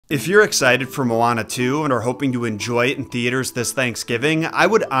If you're excited for Moana 2 and are hoping to enjoy it in theaters this Thanksgiving, I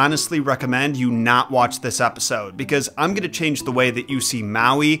would honestly recommend you not watch this episode, because I'm going to change the way that you see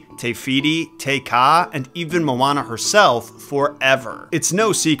Maui, Te Fiti, Te Ka, and even Moana herself forever. It's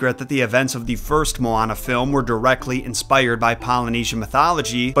no secret that the events of the first Moana film were directly inspired by Polynesian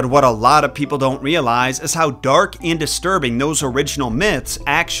mythology, but what a lot of people don't realize is how dark and disturbing those original myths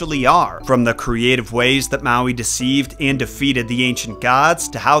actually are. From the creative ways that Maui deceived and defeated the ancient gods,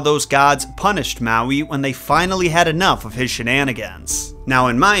 to how those gods punished Maui when they finally had enough of his shenanigans. Now,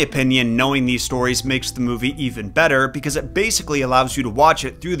 in my opinion, knowing these stories makes the movie even better because it basically allows you to watch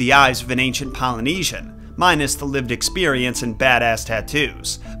it through the eyes of an ancient Polynesian, minus the lived experience and badass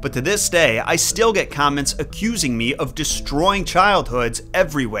tattoos. But to this day, I still get comments accusing me of destroying childhoods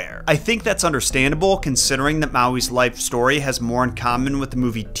everywhere. I think that's understandable considering that Maui's life story has more in common with the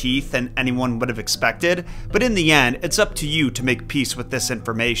movie Teeth than anyone would have expected, but in the end, it's up to you to make peace with this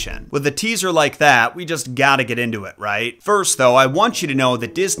information. With a teaser like that, we just gotta get into it, right? First though, I want you to know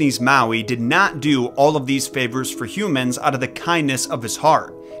that Disney's Maui did not do all of these favors for humans out of the kindness of his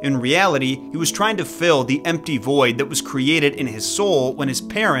heart. In reality, he was trying to fill the empty void that was created in his soul when his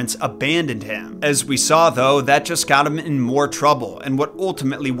parents abandoned him. As we saw though, that just got him in more trouble, and what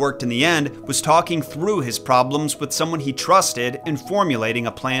ultimately worked in the end was talking through his problems with someone he trusted and formulating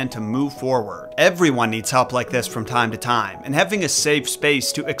a plan to move forward. Everyone needs help like this from time to time, and having a safe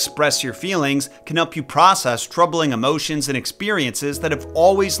space to express your feelings can help you process troubling emotions and experiences that have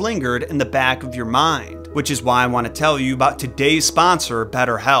always lingered in the back of your mind. Which is why I want to tell you about today's sponsor,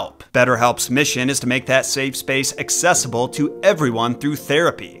 BetterHelp. BetterHelp's mission is to make that safe space accessible to everyone through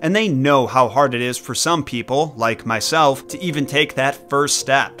therapy, and they know how hard it is for some people, like myself, to even take that first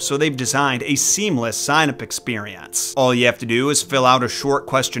step, so they've designed a seamless sign-up experience. All you have to do is fill out a short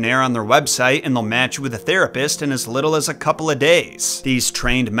questionnaire on their website and they'll match you with a therapist in as little as a couple of days. These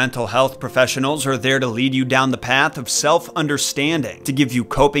trained mental health professionals are there to lead you down the path of self-understanding, to give you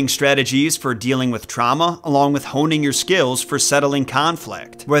coping strategies for dealing with trauma, along with honing your skills for settling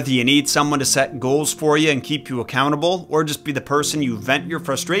conflict. Whether you need someone to set goals for you and keep you accountable, or just be the person you vent your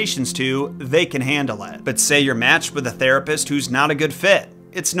frustrations to, they can handle it. But say you're matched with a therapist who's not a good fit.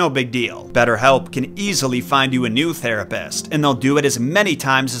 It's no big deal. BetterHelp can easily find you a new therapist, and they'll do it as many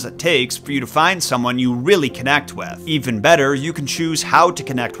times as it takes for you to find someone you really connect with. Even better, you can choose how to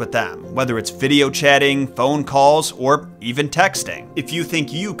connect with them, whether it's video chatting, phone calls, or even texting. If you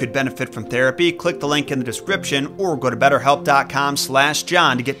think you could benefit from therapy, click the link in the description or go to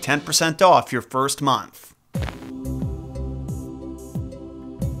betterhelp.com/John to get 10% off your first month.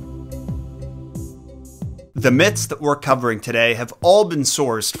 The myths that we're covering today have all been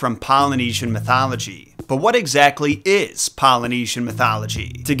sourced from Polynesian mythology. But what exactly is Polynesian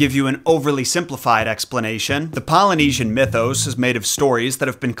mythology? To give you an overly simplified explanation, the Polynesian mythos is made of stories that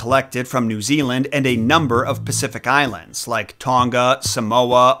have been collected from New Zealand and a number of Pacific islands, like Tonga,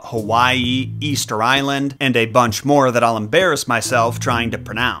 Samoa, Hawaii, Easter Island, and a bunch more that I'll embarrass myself trying to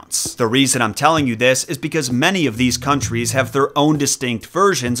pronounce. The reason I'm telling you this is because many of these countries have their own distinct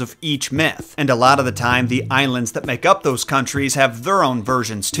versions of each myth, and a lot of the time the islands that make up those countries have their own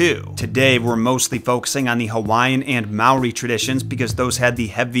versions too. Today we're mostly focusing on the Hawaiian and Maori traditions because those had the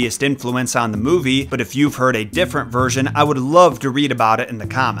heaviest influence on the movie, but if you've heard a different version, I would love to read about it in the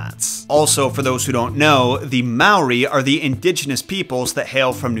comments. Also, for those who don't know, the Maori are the indigenous peoples that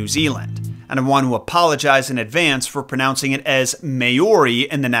hail from New Zealand, and I want to apologize in advance for pronouncing it as Maori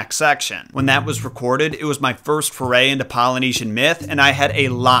in the next section. When that was recorded, it was my first foray into Polynesian myth, and I had a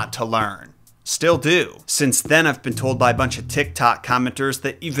lot to learn. Still do. Since then, I've been told by a bunch of TikTok commenters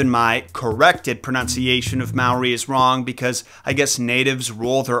that even my corrected pronunciation of Maori is wrong because I guess natives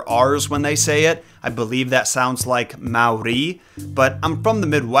roll their R's when they say it. I believe that sounds like Maori, but I'm from the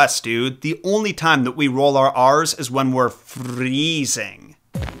Midwest, dude. The only time that we roll our R's is when we're freezing.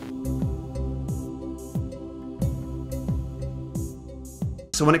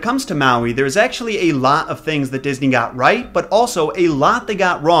 So when it comes to Maui, there's actually a lot of things that Disney got right, but also a lot they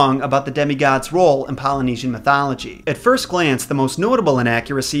got wrong about the demigod's role in Polynesian mythology. At first glance, the most notable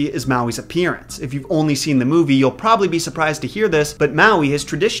inaccuracy is Maui's appearance. If you've only seen the movie, you'll probably be surprised to hear this, but Maui has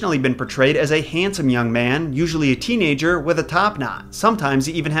traditionally been portrayed as a handsome young man, usually a teenager, with a top knot. Sometimes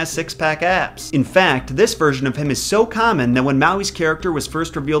he even has six-pack abs. In fact, this version of him is so common that when Maui's character was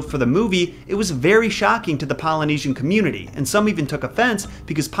first revealed for the movie, it was very shocking to the Polynesian community, and some even took offense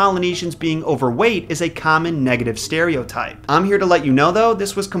because Polynesians being overweight is a common negative stereotype. I'm here to let you know though,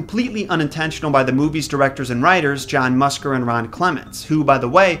 this was completely unintentional by the movie's directors and writers John Musker and Ron Clements, who, by the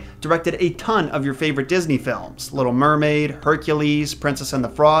way, directed a ton of your favorite Disney films, Little Mermaid, Hercules, Princess and the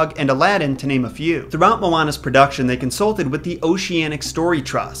Frog, and Aladdin, to name a few. Throughout Moana's production, they consulted with the Oceanic Story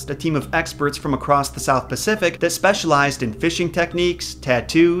Trust, a team of experts from across the South Pacific that specialized in fishing techniques,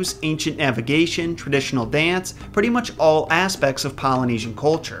 tattoos, ancient navigation, traditional dance, pretty much all aspects of Polynesian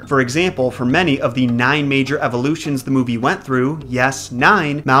culture. For example, for many of the 9 major evolutions the movie went through, yes,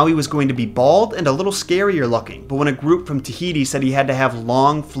 9, Maui was going to be bald and a little scarier looking, but when a group from Tahiti said he had to have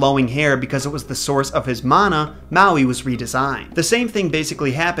long, flowing hair because it was the source of his mana, Maui was redesigned. The same thing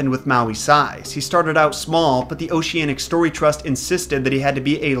basically happened with Maui's size. He started out small, but the Oceanic Story Trust insisted that he had to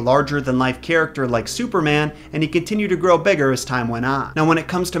be a larger-than-life character like Superman, and he continued to grow bigger as time went on. Now when it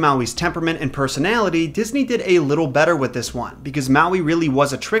comes to Maui's temperament and personality, Disney did a little better with this one, because Maui really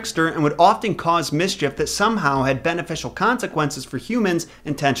was a trickster and would often cause mischief that somehow had beneficial consequences for humans,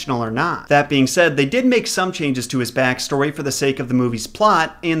 intentional or not. That being said, they did make some changes to his backstory for the sake of the movie's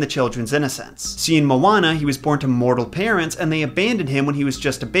plot and the children's innocence. See, in Moana, he was born to mortal parents and they abandoned him when he was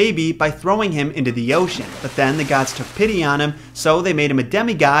just a baby by throwing him into the ocean, but then the gods took pity on him, so they made him a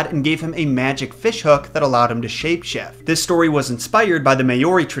demigod and gave him a magic fish hook that allowed him to shapeshift. This story was inspired by the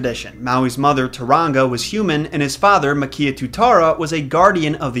Maori tradition. Maui's mother, Tauranga, was human, and his father, Makia Tutara, was a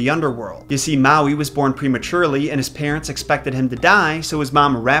guardian of the underworld. You see, Maui was born prematurely and his parents expected him to die, so his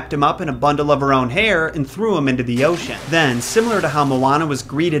mom wrapped him up in a bundle of her own hair and threw him into the ocean. Then, similar to how Moana was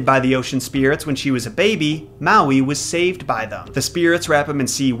greeted by the ocean spirits when she was a baby, Maui was saved by them. The spirits wrap him in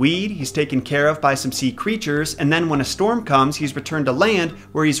seaweed, he's taken care of by some sea creatures, and then when a storm comes, he's returned to land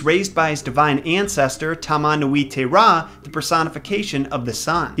where he's raised by his divine ancestor, Hine-Nui-Te-Po, the personification of the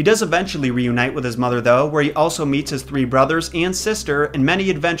sun. He does eventually reunite with his mother though, where he also meets his 3 brothers and sister, and many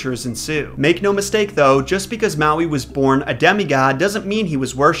adventures ensue. Make no mistake though, just because Maui was born a demigod doesn't mean he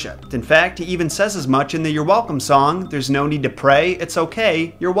was worshipped. In fact, he even says as much in the You're Welcome song, "There's no need to pray, it's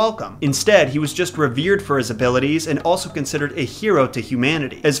okay, you're welcome." Instead, he was just revered for his abilities and also considered a hero to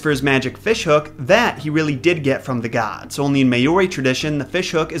humanity. As for his magic fish hook, that he really did get from the gods. Only in Maori tradition, the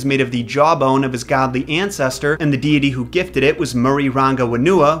fish hook is made of the jawbone of his godly ancestor, and the deity who gifted it was Murriranga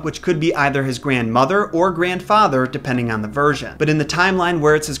Wanua, which could be either his grandmother or grandfather, depending on the version. But in the timeline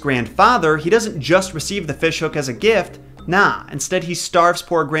where it's his grandfather, he doesn't just receive the fish hook as a gift. Nah, instead he starves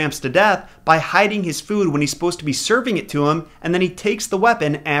poor Gramps to death by hiding his food when he's supposed to be serving it to him, and then he takes the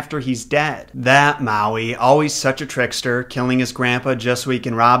weapon after he's dead. That Maui, always such a trickster, killing his grandpa just so he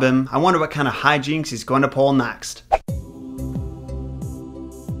can rob him. I wonder what kind of hijinks he's going to pull next.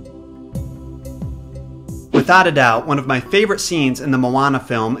 Without a doubt, one of my favorite scenes in the Moana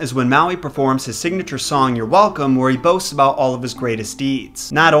film is when Maui performs his signature song, You're Welcome, where he boasts about all of his greatest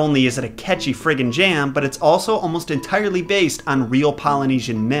deeds. Not only is it a catchy friggin' jam, but it's also almost entirely based on real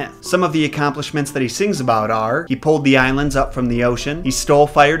Polynesian myth. Some of the accomplishments that he sings about are: he pulled the islands up from the ocean, he stole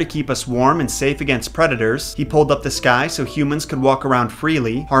fire to keep us warm and safe against predators, he pulled up the sky so humans could walk around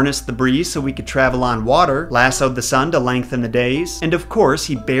freely, harnessed the breeze so we could travel on water, lassoed the sun to lengthen the days, and of course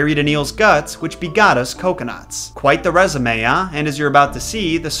he buried an eel's guts, which begot us coconuts. Quite the resume, huh? And as you're about to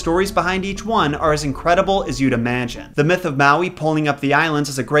see, the stories behind each one are as incredible as you'd imagine. The myth of Maui pulling up the islands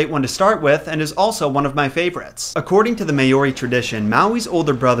is a great one to start with, and is also one of my favorites. According to the Maori tradition, Maui's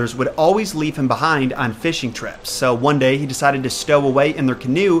older brothers would always leave him behind on fishing trips, so one day he decided to stow away in their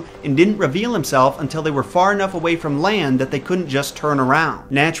canoe and didn't reveal himself until they were far enough away from land that they couldn't just turn around.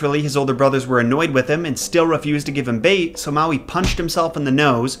 Naturally, his older brothers were annoyed with him and still refused to give him bait, so Maui punched himself in the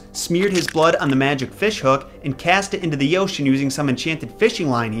nose, smeared his blood on the magic fish hook, and cast it into the ocean using some enchanted fishing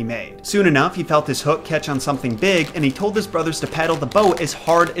line he made. Soon enough, he felt his hook catch on something big, and he told his brothers to paddle the boat as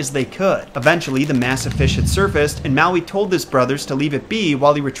hard as they could. Eventually, the massive fish had surfaced, and Maui told his brothers to leave it be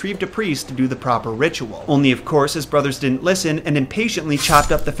while he retrieved a priest to do the proper ritual. Only of course, his brothers didn't listen and impatiently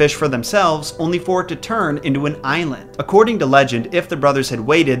chopped up the fish for themselves, only for it to turn into an island. According to legend, if the brothers had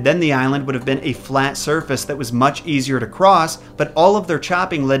waited, then the island would have been a flat surface that was much easier to cross, but all of their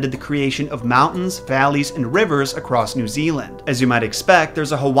chopping led to the creation of mountains, valleys, and rivers across New Zealand. As you might expect,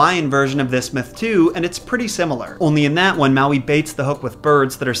 there's a Hawaiian version of this myth too, and it's pretty similar. Only in that one, Maui baits the hook with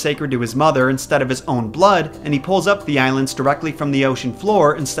birds that are sacred to his mother instead of his own blood, and he pulls up the islands directly from the ocean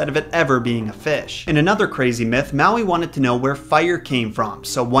floor instead of it ever being a fish. In another crazy myth, Maui wanted to know where fire came from,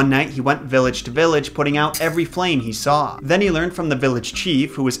 so one night he went village to village putting out every flame he saw. Then he learned from the village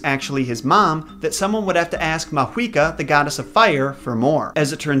chief, who was actually his mom, that someone would have to ask Mahuika, the goddess of fire, for more.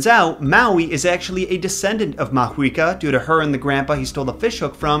 As it turns out, Maui is actually a descendant descendant of Mahuika due to her and the grandpa he stole the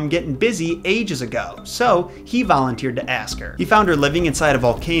fishhook from getting busy ages ago, so he volunteered to ask her. He found her living inside a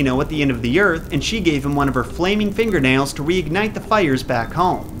volcano at the end of the earth, and she gave him one of her flaming fingernails to reignite the fires back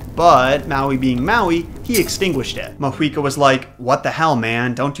home. But, Maui being Maui, he extinguished it. Mahuika was like, "What the hell,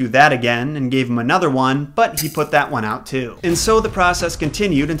 man, don't do that again," and gave him another one, but he put that one out too. And so the process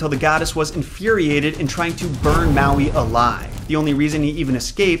continued until the goddess was infuriated and trying to burn Maui alive. The only reason he even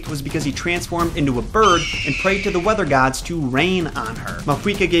escaped was because he transformed into a bird and prayed to the weather gods to rain on her.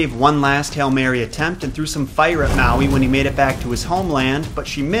 Mahuika gave one last Hail Mary attempt and threw some fire at Maui when he made it back to his homeland, but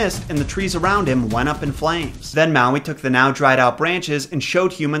she missed and the trees around him went up in flames. Then Maui took the now dried out branches and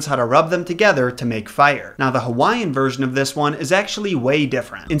showed humans how to rub them together to make fire. Now the Hawaiian version of this one is actually way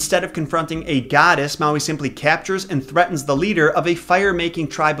different. Instead of confronting a goddess, Maui simply captures and threatens the leader of a fire-making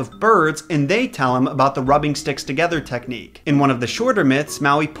tribe of birds, and they tell him about the rubbing sticks together technique. In one of the shorter myths,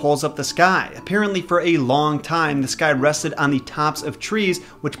 Maui pulls up the sky. Apparently for a long time, the sky rested on the tops of trees,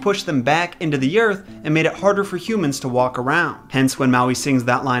 which pushed them back into the earth and made it harder for humans to walk around. Hence, when Maui sings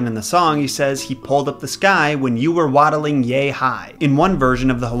that line in the song, he says he pulled up the sky when you were waddling yay high. In one version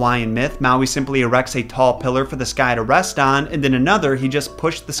of the Hawaiian myth, Maui simply erects a tall pillar for the sky to rest on, and in another, he just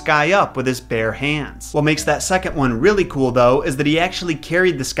pushed the sky up with his bare hands. What makes that second one really cool though, is that he actually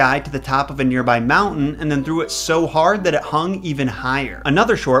carried the sky to the top of a nearby mountain and then threw it so hard that it hung even higher.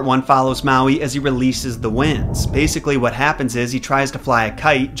 Another short one follows Maui as he releases the winds. Basically what happens is he tries to fly a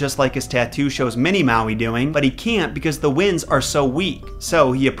kite, just like his tattoo shows Mini Maui doing, but he can't because the winds are so weak.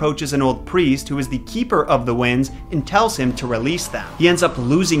 So he approaches an old priest who is the keeper of the winds and tells him to release them. He ends up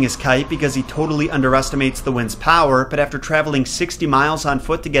losing his kite because he totally underestimates the wind's power, but after traveling 60 miles on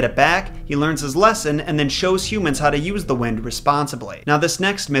foot to get it back, he learns his lesson and then shows humans how to use the wind responsibly. Now this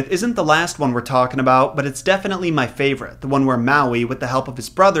next myth isn't the last one we're talking about, but it's definitely my favorite, the one where Maui, with the help of his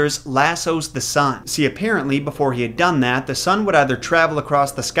brothers, lassos the sun. See, apparently before he had done that, the sun would either travel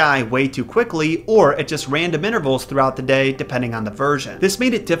across the sky way too quickly or at just random intervals throughout the day, depending on the version. This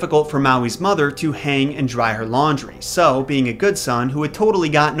made it difficult for Maui's mother to hang and dry her laundry, so being a good son who had totally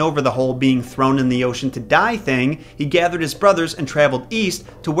gotten over the whole being thrown in the ocean to die thing, he gathered his brothers and traveled east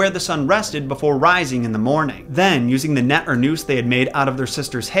to where the sun rested before rising in the morning. Then, using the net or noose they had made out of their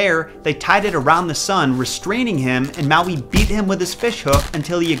sister's hair, they tied it around the sun, restraining him, and Maui beat him with his fishhook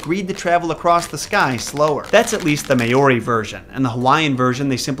until he agreed to travel across the sky slower. That's at least the Maori version. In the Hawaiian version,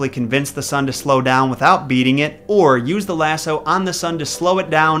 they simply convinced the sun to slow down without beating it, or use the lasso on the sun to slow it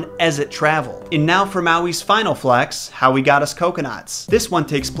down as it traveled. And now for Maui's final flex, how he got us coconuts. This one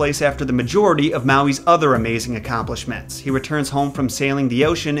takes place after the majority of Maui's other amazing accomplishments. He returns home from sailing the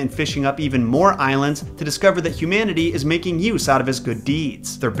ocean and fishing up even more islands to discover that humanity is making use out of his good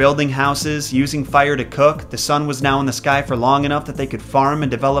deeds. They're building houses, using fire to cook, the sun was now in the sky for long enough that they could farm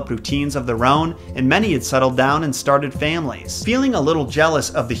and develop routines of their own, and many had settled down and started families. Feeling a little jealous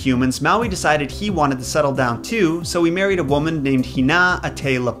of the humans, Maui decided he wanted to settle down too, so he married a woman named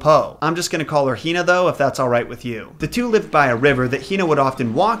Hine-Nui-Te-Po. I'm just gonna call her Hina though, if that's alright with you. The two lived by a river that Hina would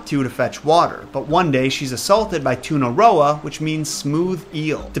often walk to fetch water, but one day she's assaulted by Tuna Roa, which means smooth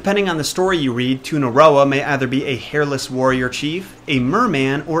eel. Depending on the story you read, Tuna Roa may either be a hairless warrior chief, a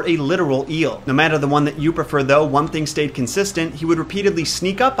merman, or a literal eel. No matter the one that you prefer though, one thing stayed consistent: he would repeatedly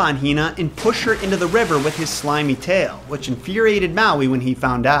sneak up on Hina and push her into the river with his slimy tail, which infuriated Maui when he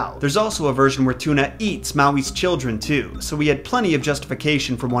found out. There's also a version where Tuna eats Maui's children too, so he had plenty of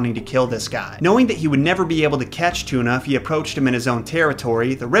justification for wanting to kill this guy. Knowing that he would never be able to catch Tuna if he approached him in his own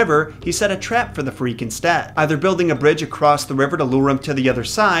territory, the river, he set a trap for the freak instead, either building a bridge across the river to lure him to the other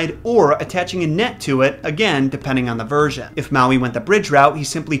side, or attaching a net to it, again depending on the version. If Maui went the bridge route, he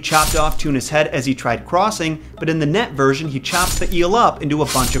simply chopped off Tuna's head as he tried crossing, but in the net version he chops the eel up into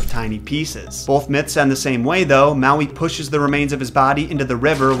a bunch of tiny pieces. Both myths end the same way though. Maui pushes the remains of his body into the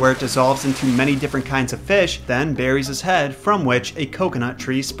river where it dissolves into many different kinds of fish, then buries his head, from which a coconut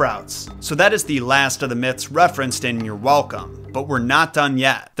tree sprouts. So that is the last of the myths referenced in You're Welcome. But we're not done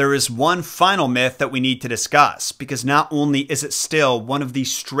yet. There is one final myth that we need to discuss, because not only is it still one of the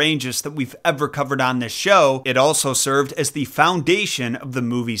strangest that we've ever covered on this show, it also served as the foundation of the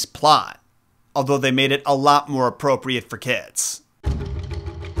movie's plot, although they made it a lot more appropriate for kids.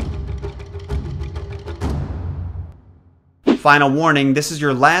 Final warning, this is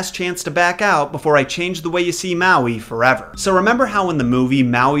your last chance to back out before I change the way you see Maui forever. So remember how in the movie,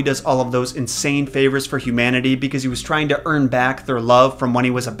 Maui does all of those insane favors for humanity because he was trying to earn back their love from when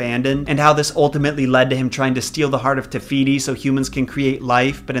he was abandoned, and how this ultimately led to him trying to steal the heart of Te Fiti so humans can create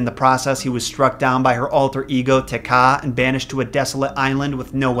life, but in the process he was struck down by her alter ego Te Ka and banished to a desolate island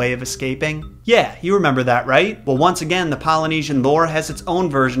with no way of escaping? Yeah, you remember that, right? Well, once again, the Polynesian lore has its own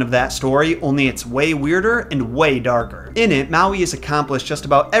version of that story, only it's way weirder and way darker. In it, Maui has accomplished just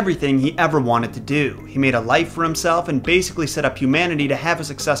about everything he ever wanted to do. He made a life for himself and basically set up humanity to have a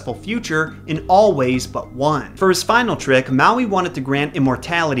successful future in all ways but one. For his final trick, Maui wanted to grant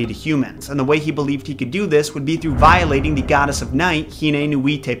immortality to humans, and the way he believed he could do this would be through violating the goddess of night,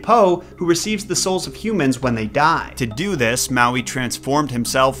 Hine-Nui-Te-Po, who receives the souls of humans when they die. To do this, Maui transformed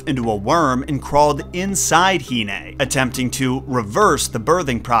himself into a worm and crawled inside Hine, attempting to reverse the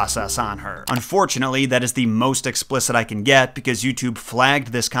birthing process on her. Unfortunately, that is the most explicit I can get because YouTube flagged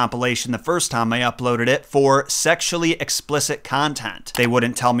this compilation the first time I uploaded it for sexually explicit content. They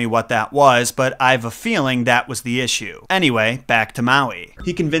wouldn't tell me what that was, but I have a feeling that was the issue. Anyway, back to Maui.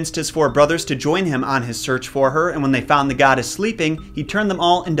 He convinced his 4 brothers to join him on his search for her, and when they found the goddess sleeping, he turned them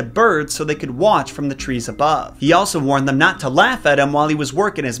all into birds so they could watch from the trees above. He also warned them not to laugh at him while he was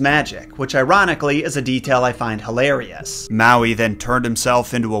working his magic, which ironically is a detail I find hilarious. Maui then turned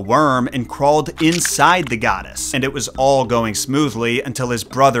himself into a worm and crawled inside the goddess, and it was all going smoothly until his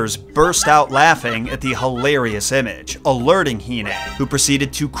brothers burst out laughing at the hilarious image, alerting Hine, who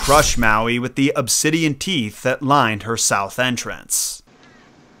proceeded to crush Maui with the obsidian teeth that lined her south entrance.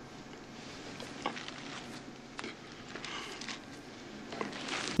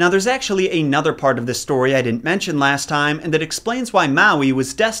 Now there's actually another part of this story I didn't mention last time, and that explains why Maui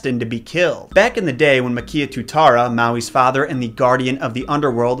was destined to be killed. Back in the day when Makia Tutara, Maui's father and the guardian of the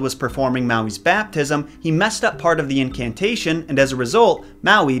underworld, was performing Maui's baptism, he messed up part of the incantation, and as a result,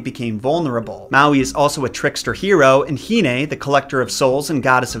 Maui became vulnerable. Maui is also a trickster hero, and Hine, the collector of souls and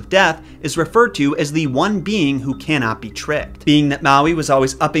goddess of death, is referred to as the one being who cannot be tricked. Being that Maui was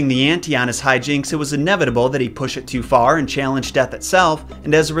always upping the ante on his hijinks, it was inevitable that he push it too far and challenge death itself,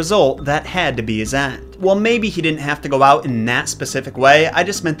 and as a result, that had to be his end. Well, maybe he didn't have to go out in that specific way, I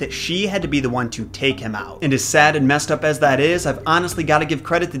just meant that she had to be the one to take him out. And as sad and messed up as that is, I've honestly got to give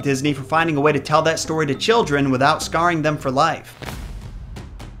credit to Disney for finding a way to tell that story to children without scarring them for life.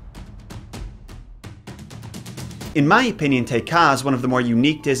 In my opinion, Te Kā is one of the more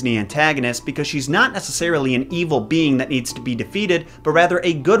unique Disney antagonists because she's not necessarily an evil being that needs to be defeated, but rather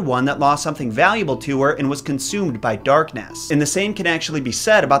a good one that lost something valuable to her and was consumed by darkness. And the same can actually be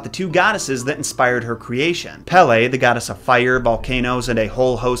said about the 2 goddesses that inspired her creation. Pele, the goddess of fire, volcanoes, and a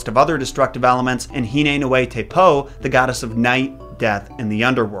whole host of other destructive elements, and Hine-Nui-Te-Po, the goddess of night, death, and the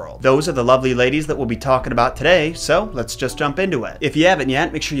underworld. Those are the lovely ladies that we'll be talking about today, so let's just jump into it. If you haven't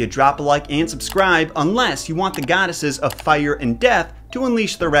yet, make sure you drop a like and subscribe, unless you want the goddesses of fire and death to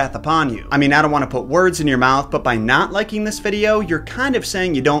unleash their wrath upon you. I mean, I don't want to put words in your mouth, but by not liking this video, you're kind of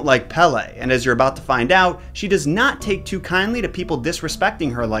saying you don't like Pele, and as you're about to find out, she does not take too kindly to people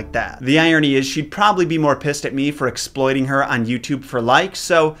disrespecting her like that. The irony is she'd probably be more pissed at me for exploiting her on YouTube for likes,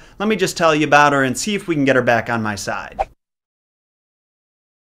 so let me just tell you about her and see if we can get her back on my side.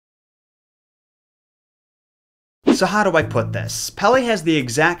 So how do I put this? Pele has the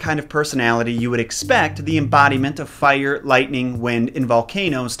exact kind of personality you would expect the embodiment of fire, lightning, wind, and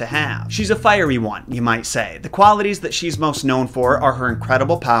volcanoes to have. She's a fiery one, you might say. The qualities that she's most known for are her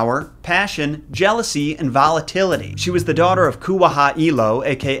incredible power, passion, jealousy, and volatility. She was the daughter of Kuaha-Ilo,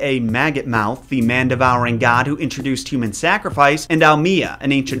 aka Maggot Mouth, the man-devouring god who introduced human sacrifice, and Haumea,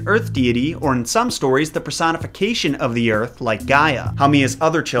 an ancient earth deity, or in some stories, the personification of the earth, like Gaia. Haumea's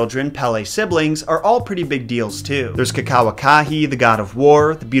other children, Pele's siblings, are all pretty big deals too. There's Kakawakahi, the god of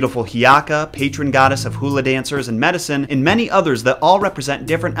war, the beautiful Hiaka, patron goddess of hula dancers and medicine, and many others that all represent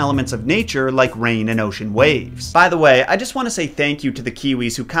different elements of nature like rain and ocean waves. By the way, I just want to say thank you to the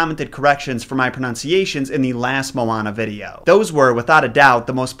Kiwis who commented corrections for my pronunciations in the last Moana video. Those were, without a doubt,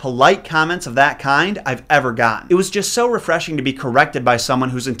 the most polite comments of that kind I've ever gotten. It was just so refreshing to be corrected by someone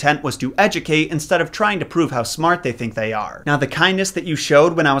whose intent was to educate instead of trying to prove how smart they think they are. Now, the kindness that you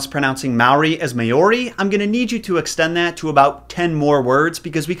showed when I was pronouncing Maori as Maori, I'm gonna need you to extend that to about 10 more words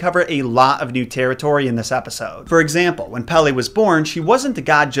because we cover a lot of new territory in this episode. For example, when Pele was born, she wasn't a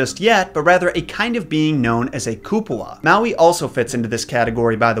god just yet, but rather a kind of being known as a kupua. Maui also fits into this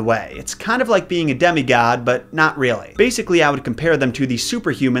category, by the way. It's kind of like being a demigod, but not really. Basically, I would compare them to the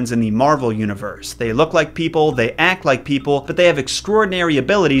superhumans in the Marvel universe. They look like people, they act like people, but they have extraordinary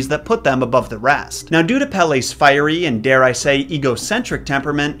abilities that put them above the rest. Now, due to Pele's fiery and, dare I say, egocentric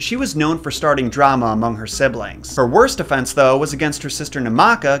temperament, she was known for starting drama among her siblings. Her worst offense, though, was against her sister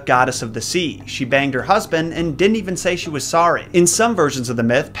Namaka, goddess of the sea. She banged her husband and didn't even say she was sorry. In some versions of the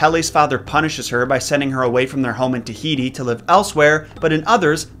myth, Pele's father punishes her by sending her away from their home in Tahiti to live elsewhere, but in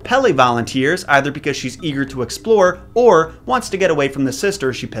others, Pele volunteers, either because she's eager to explore or wants to get away from the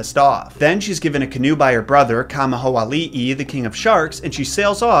sister she pissed off. Then she's given a canoe by her brother, Kamahoali'i, the king of sharks, and she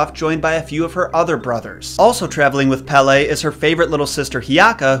sails off, joined by a few of her other brothers. Also traveling with Pele is her favorite little sister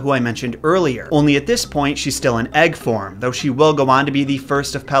Hiaka, who I mentioned earlier. Only at this point she's still in egg form, though she will go on to be the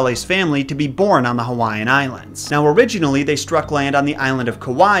first of Pele's family to be born on the Hawaiian Islands. Now originally they struck land on the island of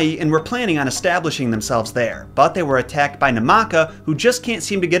Kauai and were planning on establishing themselves there, but they were attacked by Namaka, who just can't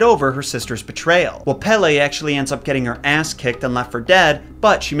seem to get over her sister's betrayal. Well, Pele actually ends up getting her ass kicked and left for dead,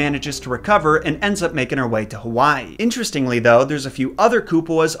 but she manages to recover and ends up making her way to Hawaii. Interestingly though, there's a few other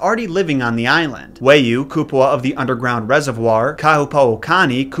kupuas already living on the island. Waiu, kupua of the underground reservoir,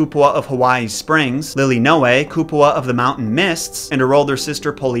 Kahupaokani, kupua of Hawaii's springs, Lilinoe, kupua of the mountain mists, and her older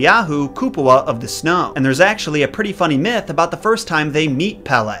sister Poliahu, kupua of the snow. And there's actually a pretty funny myth about the first time they meet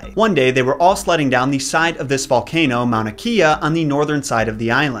Pele. One day they were all sledding down the side of this volcano, Mauna Kea, on the northern side of the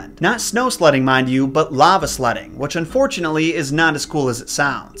island. Not snow sledding, mind you, but lava sledding, which unfortunately is not as cool as it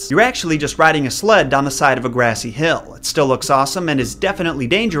sounds. You're actually just riding a sled down the side of a grassy hill. It still looks awesome and is definitely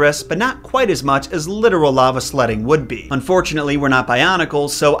dangerous, but not quite as much as literal lava sledding would be. Unfortunately, we're not bionicles,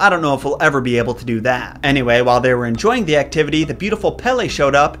 so I don't know if we'll ever be able to do that. Anyway, while they were enjoying the activity, the beautiful Pele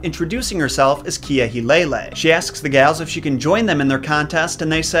showed up, introducing herself as Kia Hilele. She asks the gals if she can join them in their contest,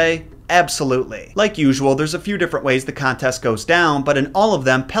 and they say, absolutely. Like usual, there's a few different ways the contest goes down, but in all of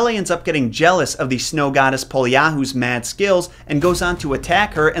them, Pele ends up getting jealous of the snow goddess Poliahu's mad skills and goes on to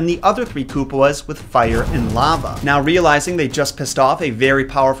attack her and the other three kupuas with fire and lava. Now realizing they just pissed off a very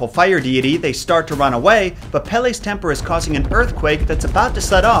powerful fire deity, they start to run away, but Pele's temper is causing an earthquake that's about to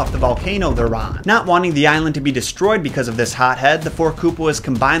set off the volcano they're on. Not wanting the island to be destroyed because of this hothead, the four kupuas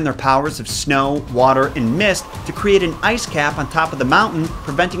combine their powers of snow, water, and mist to create an ice cap on top of the mountain,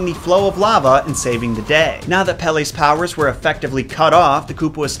 preventing the flow of lava and saving the day. Now that Pele's powers were effectively cut off, the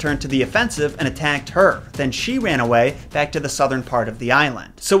kupuas turned to the offensive and attacked her. Then she ran away back to the southern part of the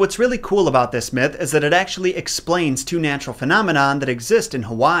island. So what's really cool about this myth is that it actually explains two natural phenomena that exist in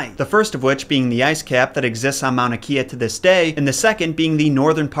Hawaii. The first of which being the ice cap that exists on Mauna Kea to this day, and the second being the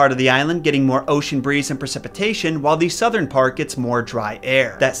northern part of the island getting more ocean breeze and precipitation, while the southern part gets more dry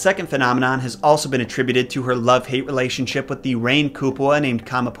air. That second phenomenon has also been attributed to her love-hate relationship with the rain kupua named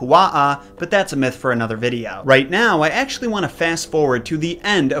Kamapua'a, but that's a myth for another video. Right now, I actually want to fast forward to the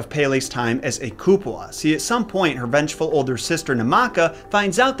end of Pele's time as a kupua. See, at some point, her vengeful older sister Namaka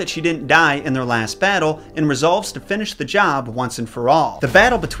finds out that she didn't die in their last battle and resolves to finish the job once and for all. The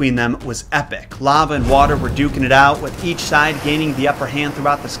battle between them was epic. Lava and water were duking it out, with each side gaining the upper hand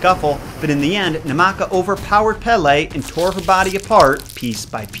throughout the scuffle, but in the end, Namaka overpowered Pele and tore her body apart piece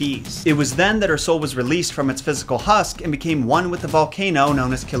by piece. It was then that her soul was released from its physical husk and became one with the volcano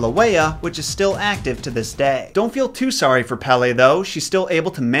known as Kilauea, which is still active to this day. Don't feel too sorry for Pele though, she's still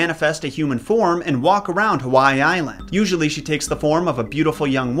able to manifest a human form and walk around Hawaii Island. Usually she takes the form of a beautiful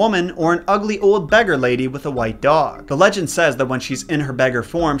young woman or an ugly old beggar lady with a white dog. The legend says that when she's in her beggar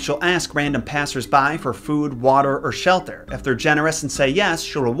form, she'll ask random passersby for food, water, or shelter. If they're generous and say yes,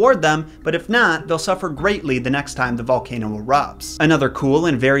 she'll reward them, but if not, they'll suffer greatly the next time the volcano erupts. Another cool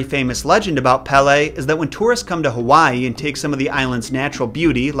and very famous legend about Pele is that when tourists come to Hawaii and take some of the island's natural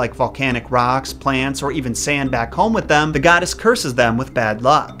beauty, like volcanic rocks, plants, or even sand back home with them, the goddess curses them with bad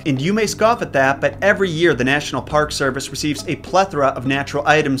luck. And you may scoff at that, but every year the National Park Service receives a plethora of natural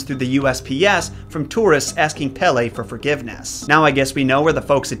items through the USPS from tourists asking Pele for forgiveness. Now I guess we know where the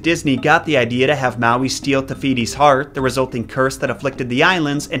folks at Disney got the idea to have Maui steal Te Fiti's heart, the resulting curse that afflicted the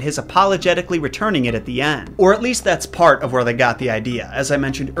islands, and his apologetically returning it at the end. Or at least that's part of where they got the idea. As I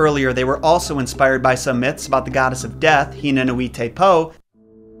mentioned earlier, they were also inspired by some myths about the goddess of death, Hine-Nui-Te-Po.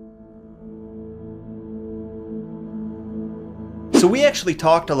 So we actually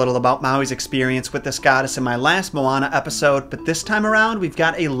talked a little about Maui's experience with this goddess in my last Moana episode, but this time around we've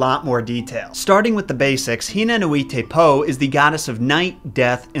got a lot more detail. Starting with the basics, Hine-Nui-Te-Po is the goddess of night,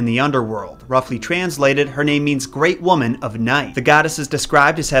 death, and the underworld. Roughly translated, her name means Great Woman of Night. The goddess is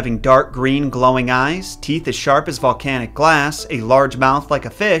described as having dark green glowing eyes, teeth as sharp as volcanic glass, a large mouth like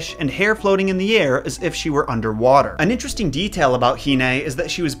a fish, and hair floating in the air as if she were underwater. An interesting detail about Hine is that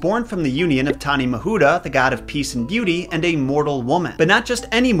she was born from the union of Tani Mahuta, the god of peace and beauty, and a mortal woman. But not just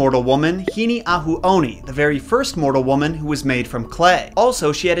any mortal woman, Hine-Ahuoni, the very first mortal woman who was made from clay.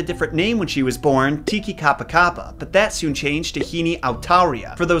 Also, she had a different name when she was born, Tiki Kappa Kappa, but that soon changed to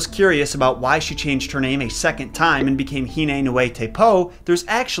Hine-Autauria. For those curious about why she changed her name a second time and became Hine-Nui-Te-Po, there's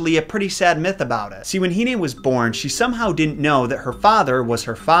actually a pretty sad myth about it. See, when Hine was born, she somehow didn't know that her father was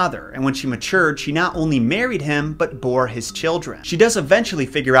her father, and when she matured, she not only married him, but bore his children. She does eventually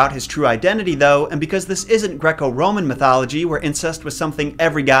figure out his true identity though, and because this isn't Greco-Roman mythology where incest incest was something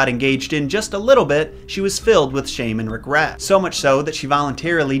every god engaged in just a little bit, she was filled with shame and regret. So much so that she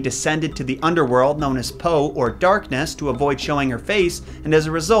voluntarily descended to the underworld known as Po, or darkness, to avoid showing her face, and as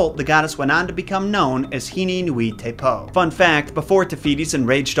a result, the goddess went on to become known as Hine-Nui-Te-Po. Fun fact, before Te Fiti's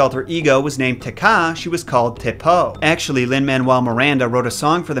enraged alter ego was named Te Ka, she was called Te-Po. Actually, Lin-Manuel Miranda wrote a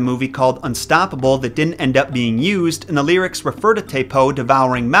song for the movie called Unstoppable that didn't end up being used, and the lyrics refer to Te-Po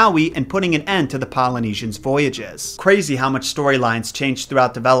devouring Maui and putting an end to the Polynesians' voyages. Crazy how much storylines changed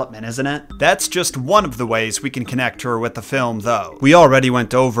throughout development, isn't it? That's just one of the ways we can connect her with the film, though. We already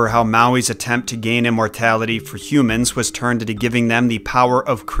went over how Maui's attempt to gain immortality for humans was turned into giving them the power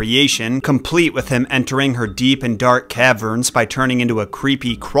of creation, complete with him entering her deep and dark caverns by turning into a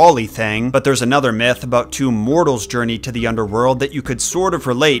creepy, crawly thing. But there's another myth about two mortals' journey to the underworld that you could sort of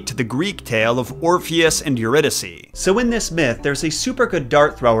relate to the Greek tale of Orpheus and Eurydice. So in this myth, there's a super good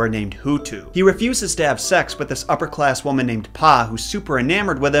dart thrower named Hutu. He refuses to have sex with this upper-class woman named Pa, who's super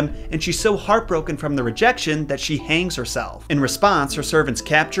enamored with him, and she's so heartbroken from the rejection that she hangs herself. In response, her servants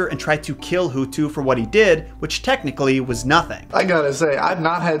capture and try to kill Hutu for what he did, which technically was nothing. I gotta say, I've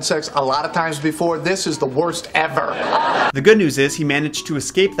not had sex a lot of times before. This is the worst ever. The good news is he managed to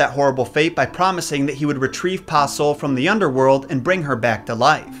escape that horrible fate by promising that he would retrieve Pa's soul from the underworld and bring her back to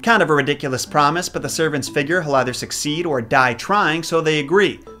life. Kind of a ridiculous promise, but the servants figure he'll either succeed or die trying, so they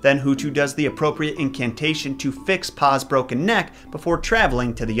agree. Then Hutu does the appropriate incantation to fix Pa's broken neck before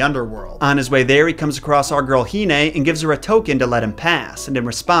traveling to the underworld. On his way there, he comes across our girl Hine and gives her a token to let him pass, and in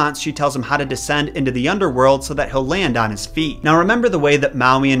response, she tells him how to descend into the underworld so that he'll land on his feet. Now remember the way that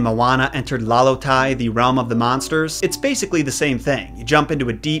Maui and Moana entered Lalotai, the realm of the monsters? It's basically the same thing. You jump into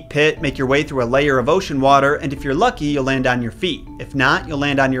a deep pit, make your way through a layer of ocean water, and if you're lucky, you'll land on your feet. If not, you'll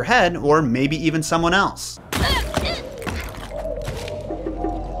land on your head, or maybe even someone else.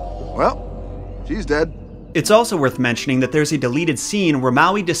 Well, she's dead. It's also worth mentioning that there's a deleted scene where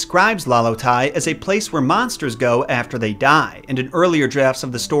Maui describes Lalotai as a place where monsters go after they die, and in earlier drafts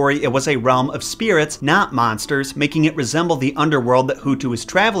of the story it was a realm of spirits, not monsters, making it resemble the underworld that Hutu is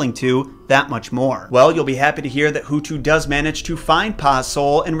traveling to that much more. Well, you'll be happy to hear that Hutu does manage to find Pa's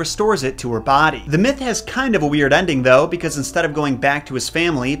soul and restores it to her body. The myth has kind of a weird ending though, because instead of going back to his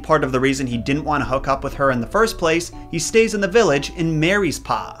family, part of the reason he didn't want to hook up with her in the first place, he stays in the village and marries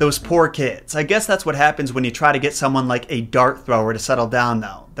Pa. Those poor kids. I guess that's what happens when you try to get someone like a dart thrower to settle down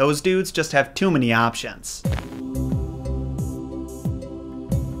though. Those dudes just have too many options.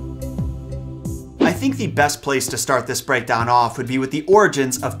 I think the best place to start this breakdown off would be with the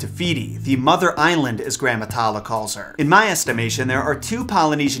origins of Te Fiti, the Mother Island as Grammatala calls her. In my estimation, there are two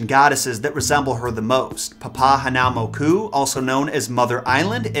Polynesian goddesses that resemble her the most, Papahanaumoku, also known as Mother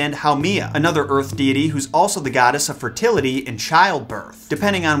Island, and Haumea, another earth deity who's also the goddess of fertility and childbirth.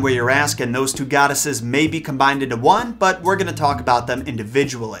 Depending on where you're asking, those two goddesses may be combined into one, but we're going to talk about them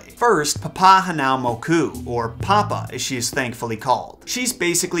individually. First, Papahanaumoku, or Papa as she is thankfully called. She's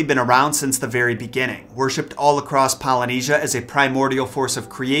basically been around since the very beginning. Worshipped all across Polynesia as a primordial force of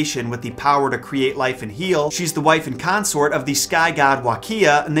creation with the power to create life and heal, she's the wife and consort of the sky god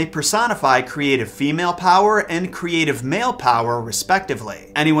Wakia, and they personify creative female power and creative male power,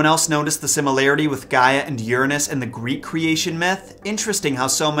 respectively. Anyone else notice the similarity with Gaia and Uranus in the Greek creation myth? Interesting how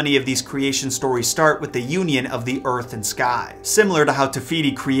so many of these creation stories start with the union of the earth and sky. Similar to how Te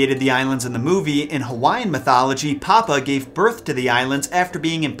Fiti created the islands in the movie, in Hawaiian mythology, Papa gave birth to the islands after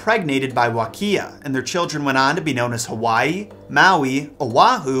being impregnated by Wakia, and their children went on to be known as Hawaii, Maui,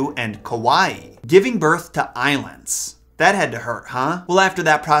 Oahu, and Kauai, giving birth to islands. That had to hurt, huh? Well, after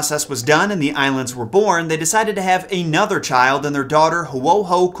that process was done and the islands were born, they decided to have another child, and their daughter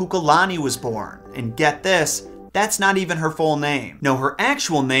Ho'oho Kukulani was born. And get this, that's not even her full name. No, her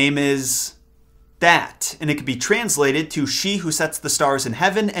actual name is that, and it could be translated to she who sets the stars in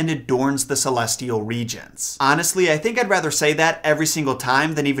heaven and adorns the celestial regions. Honestly, I think I'd rather say that every single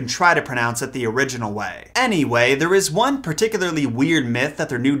time than even try to pronounce it the original way. Anyway, there is one particularly weird myth that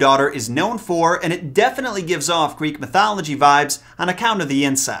their new daughter is known for, and it definitely gives off Greek mythology vibes on account of the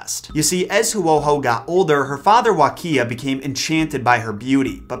incest. You see, as Ho'oho got older, her father Wakia became enchanted by her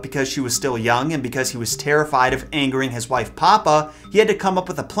beauty, but because she was still young and because he was terrified of angering his wife Papa, he had to come up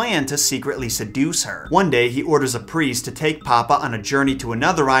with a plan to secretly seduce her. One day, he orders a priest to take Papa on a journey to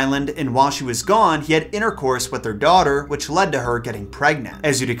another island, and while she was gone, he had intercourse with their daughter, which led to her getting pregnant.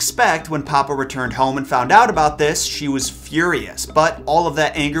 As you'd expect, when Papa returned home and found out about this, she was furious, but all of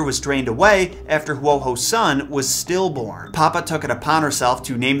that anger was drained away after Ho'oho's son was stillborn. Papa took it upon herself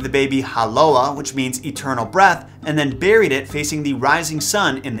to name the baby Haloa, which means eternal breath, and then buried it facing the rising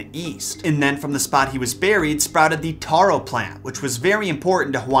sun in the east. And then from the spot he was buried sprouted the taro plant, which was very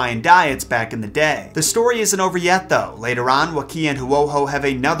important to Hawaiian diets back in the day. day. The story isn't over yet though. Later on, Waki and Huoho have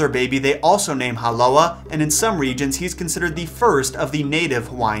another baby they also name Haloa, and in some regions he's considered the first of the native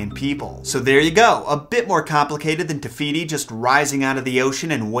Hawaiian people. So there you go, a bit more complicated than Te Fiti just rising out of the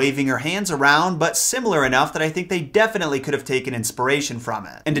ocean and waving her hands around, but similar enough that I think they definitely could have taken inspiration from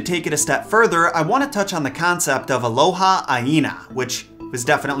it. And to take it a step further, I want to touch on the concept of Aloha Aina, which was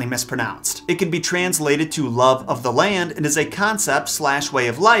definitely mispronounced. It can be translated to love of the land and is a concept / way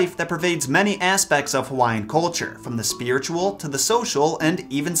of life that pervades many aspects of Hawaiian culture, from the spiritual to the social and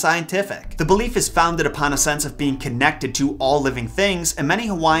even scientific. The belief is founded upon a sense of being connected to all living things, and many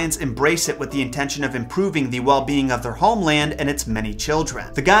Hawaiians embrace it with the intention of improving the well-being of their homeland and its many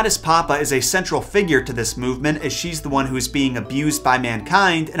children. The goddess Papa is a central figure to this movement, as she's the one who is being abused by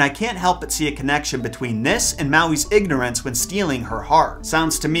mankind, and I can't help but see a connection between this and Maui's ignorance when stealing her heart.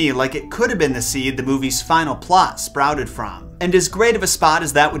 Sounds to me like it could have been the seed the movie's final plot sprouted from. And as great of a spot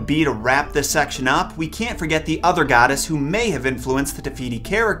as that would be to wrap this section up, we can't forget the other goddess who may have influenced the Te Fiti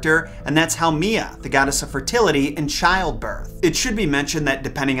character, and that's Haumea, the goddess of fertility and childbirth. It should be mentioned that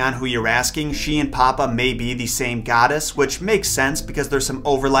depending on who you're asking, she and Papa may be the same goddess, which makes sense because there's some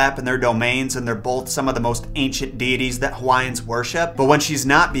overlap in their domains and they're both some of the most ancient deities that Hawaiians worship. But when she's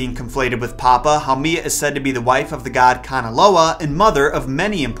not being conflated with Papa, Haumea is said to be the wife of the god Kanaloa and mother of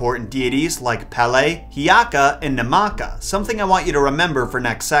many important deities like Pele, Hiaka, and Namaka, something I want you to remember for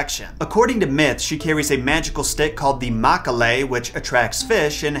next section. According to myth, she carries a magical stick called the Makale, which attracts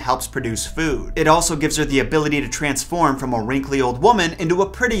fish and helps produce food. It also gives her the ability to transform from a wrinkly old woman into a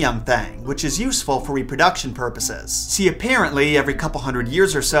pretty young thing, which is useful for reproduction purposes. See, apparently, every couple hundred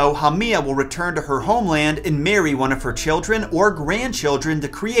years or so, Haumea will return to her homeland and marry one of her children or grandchildren to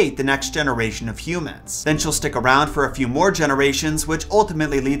create the next generation of humans. Then she'll stick around for a few more generations, which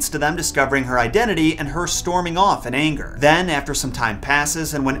ultimately leads to them discovering her identity and her storming off in anger. Then, after some time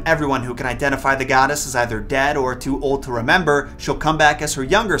passes, and when everyone who can identify the goddess is either dead or too old to remember, she'll come back as her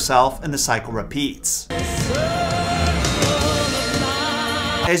younger self, and the cycle repeats.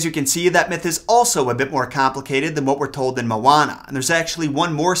 As you can see, that myth is also a bit more complicated than what we're told in Moana, and there's actually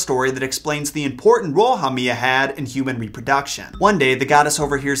one more story that explains the important role Haumea had in human reproduction. One day, the goddess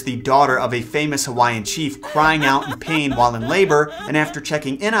overhears the daughter of a famous Hawaiian chief crying out in pain while in labor, and after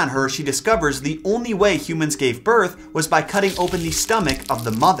checking in on her, she discovers the only way humans gave birth was by cutting open the stomach of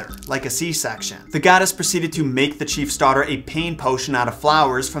the mother, like a C-section. The goddess proceeded to make the chief's daughter a pain potion out of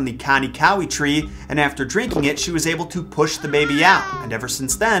flowers from the kanikawi tree, and after drinking it, she was able to push the baby out, and ever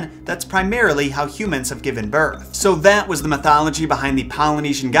since then, that's primarily how humans have given birth. So that was the mythology behind the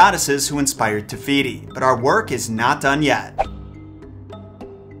Polynesian goddesses who inspired Te Fiti. But our work is not done yet.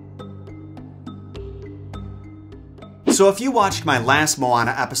 So if you watched my last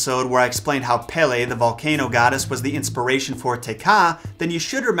Moana episode where I explained how Pele, the volcano goddess, was the inspiration for Te Ka, then you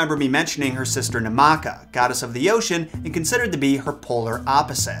should remember me mentioning her sister Namaka, goddess of the ocean, and considered to be her polar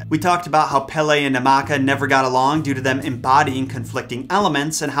opposite. We talked about how Pele and Namaka never got along due to them embodying conflicting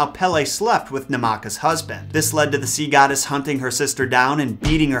elements, and how Pele slept with Namaka's husband. This led to the sea goddess hunting her sister down and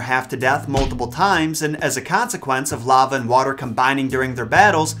beating her half to death multiple times, and as a consequence of lava and water combining during their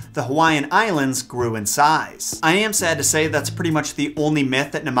battles, the Hawaiian Islands grew in size. I am sad to say that's pretty much the only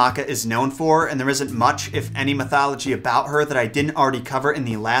myth that Namaka is known for, and there isn't much, if any, mythology about her that I didn't already cover in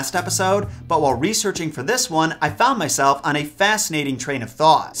the last episode, but while researching for this one, I found myself on a fascinating train of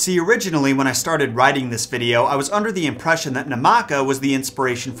thought. See, originally when I started writing this video, I was under the impression that Namaka was the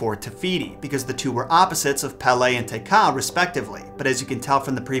inspiration for Te Fiti, because the two were opposites of Pele and Te Ka respectively, but as you can tell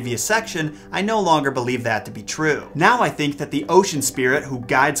from the previous section, I no longer believe that to be true. Now I think that the ocean spirit who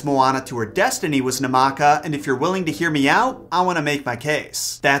guides Moana to her destiny was Namaka, and if you're willing to hear me out, I want to make my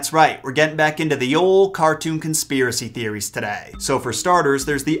case. That's right, we're getting back into the old cartoon conspiracy theories today. So for starters,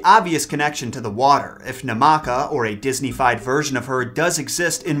 there's the obvious connection to the water. If Namaka, or a Disney-fied version of her, does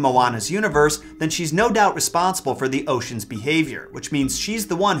exist in Moana's universe, then she's no doubt responsible for the ocean's behavior, which means she's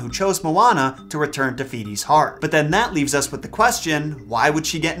the one who chose Moana to return Te Fiti's heart. But then that leaves us with the question, why would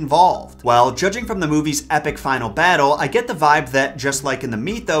she get involved? Well, judging from the movie's epic final battle, I get the vibe that, just like in the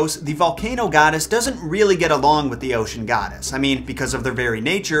mythos, the volcano goddess doesn't really get along with the ocean goddess. I mean, because of their very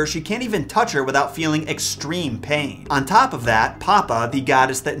nature, she can't even touch her without feeling extreme pain. On top of that, Papa, the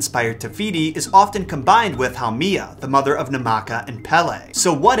goddess that inspired Te Fiti, is often combined with Haumea, the mother of Namaka and Pele.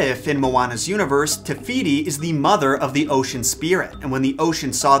 So what if, in Moana's universe, Te Fiti is the mother of the ocean spirit, and when the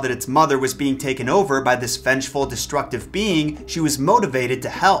ocean saw that its mother was being taken over by this vengeful, destructive being, she was motivated to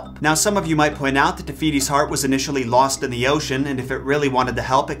help. Now some of you might point out that Te Fiti's heart was initially lost in the ocean, and if it really wanted to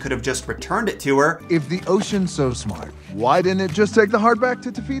help, it could have just returned it to her. If the ocean's so smart, why didn't it just take the heart back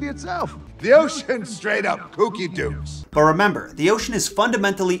to Te Fiti itself? The ocean's straight up kooky dukes. But remember, the ocean is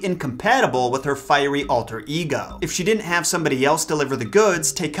fundamentally incompatible with her fiery alter ego. If she didn't have somebody else deliver the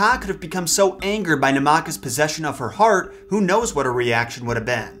goods, Te-Ka could have become so angered by Namaka's possession of her heart, who knows what her reaction would have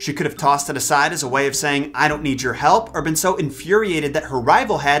been. She could have tossed it aside as a way of saying, I don't need your help, or been so infuriated that her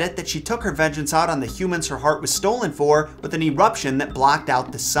rival had it that she took her vengeance out on the humans her heart was stolen for with an eruption that blocked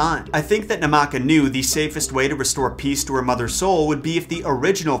out the sun. I think that Namaka knew the safest way to restore peace to her mother's soul would be if the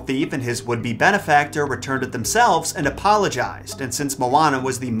original thief and his would-be benefactor returned it themselves and apologized, and since Moana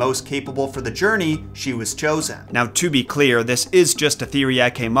was the most capable for the journey, she was chosen. Now, to be clear, this is just a theory I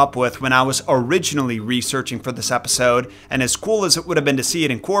came up with when I was originally researching for this episode, and as cool as it would have been to see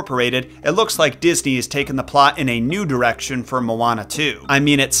it incorporated, it looks like Disney has taken the plot in a new direction for Moana 2. I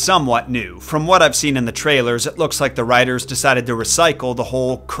mean, it's somewhat new. From what I've seen in the trailers, it looks like the writers decided to recycle the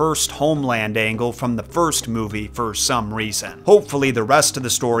whole cursed homeland angle from the first movie for some reason. Hopefully the rest of the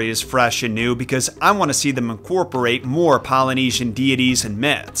story is fresh and new, because I want to see them incorporate more Polynesian deities and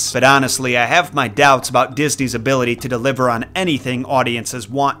myths. But honestly, I have my doubts about Disney's ability to deliver on anything audiences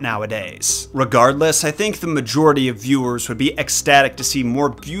want nowadays. Regardless, I think the majority of viewers would be ecstatic to see more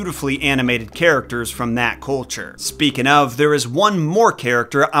beautifully animated characters from that culture. Speaking of, there is one more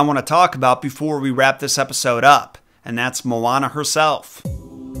character I want to talk about before we wrap this episode up, and that's Moana herself.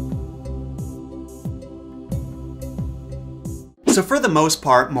 So for the most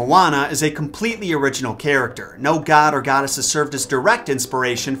part, Moana is a completely original character. No god or goddess has served as direct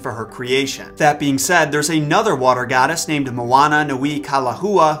inspiration for her creation. That being said, there's another water goddess named Moana Nui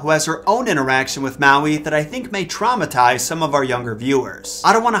Kalahua who has her own interaction with Maui that I think may traumatize some of our younger viewers.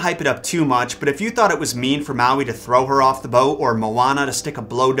 I don't want to hype it up too much, but if you thought it was mean for Maui to throw her off the boat or Moana to stick a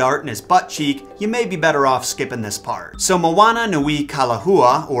blow dart in his butt cheek, you may be better off skipping this part. So Moana Nui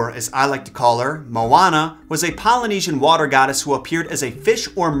Kalahua, or as I like to call her, Moana, was a Polynesian water goddess who appeared as a fish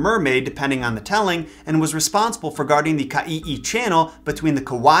or mermaid depending on the telling, and was responsible for guarding the Kai'i Channel between the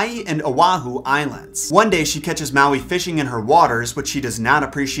Kauai and Oahu Islands. One day she catches Maui fishing in her waters, which she does not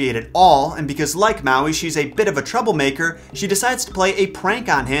appreciate at all, and because like Maui she's a bit of a troublemaker, she decides to play a prank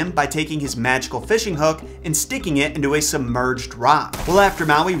on him by taking his magical fishing hook and sticking it into a submerged rock. Well, after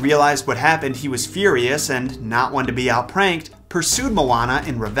Maui realized what happened, he was furious and, not one to be outpranked, pursued Moana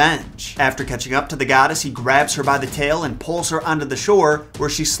in revenge. After catching up to the goddess, he grabs her by the tail and pulls her onto the shore, where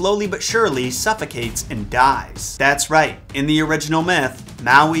she slowly but surely suffocates and dies. That's right, in the original myth,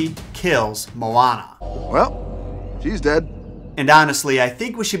 Maui kills Moana. Well, she's dead. And honestly, I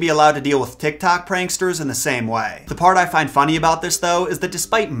think we should be allowed to deal with TikTok pranksters in the same way. The part I find funny about this though is that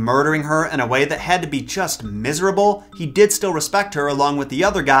despite murdering her in a way that had to be just miserable, he did still respect her along with the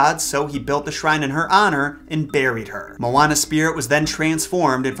other gods, so he built the shrine in her honor and buried her. Moana's spirit was then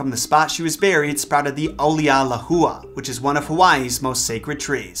transformed, and from the spot she was buried sprouted the Aulialahua, which is one of Hawaii's most sacred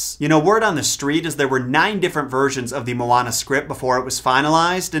trees. You know, word on the street is there were 9 different versions of the Moana script before it was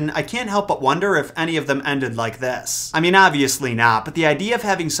finalized, and I can't help but wonder if any of them ended like this. I mean, obviously not, but the idea of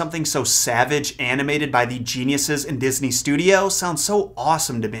having something so savage animated by the geniuses in Disney Studios sounds so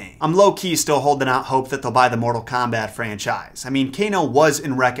awesome to me. I'm low-key still holding out hope that they'll buy the Mortal Kombat franchise. I mean, Kano was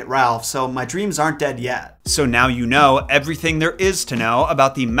in Wreck-It Ralph, so my dreams aren't dead yet. So now you know everything there is to know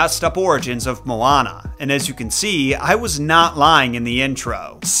about the messed up origins of Moana. And as you can see, I was not lying in the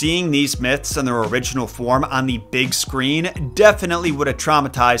intro. Seeing these myths in their original form on the big screen definitely would have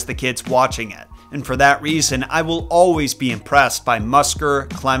traumatized the kids watching it. And for that reason, I will always be impressed by Musker,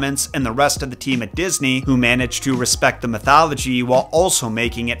 Clements, and the rest of the team at Disney who managed to respect the mythology while also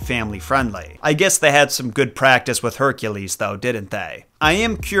making it family friendly. I guess they had some good practice with Hercules though, didn't they? I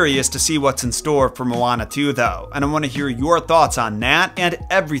am curious to see what's in store for Moana 2 though, and I want to hear your thoughts on that and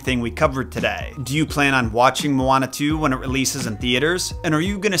everything we covered today. Do you plan on watching Moana 2 when it releases in theaters? And are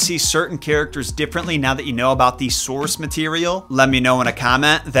you going to see certain characters differently now that you know about the source material? Let me know in a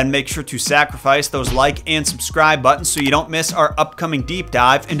comment, then make sure to sacrifice those like and subscribe buttons so you don't miss our upcoming deep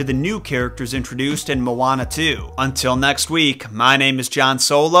dive into the new characters introduced in Moana 2. Until next week, my name is Jon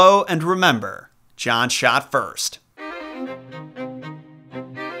Solo, and remember, Jon shot first.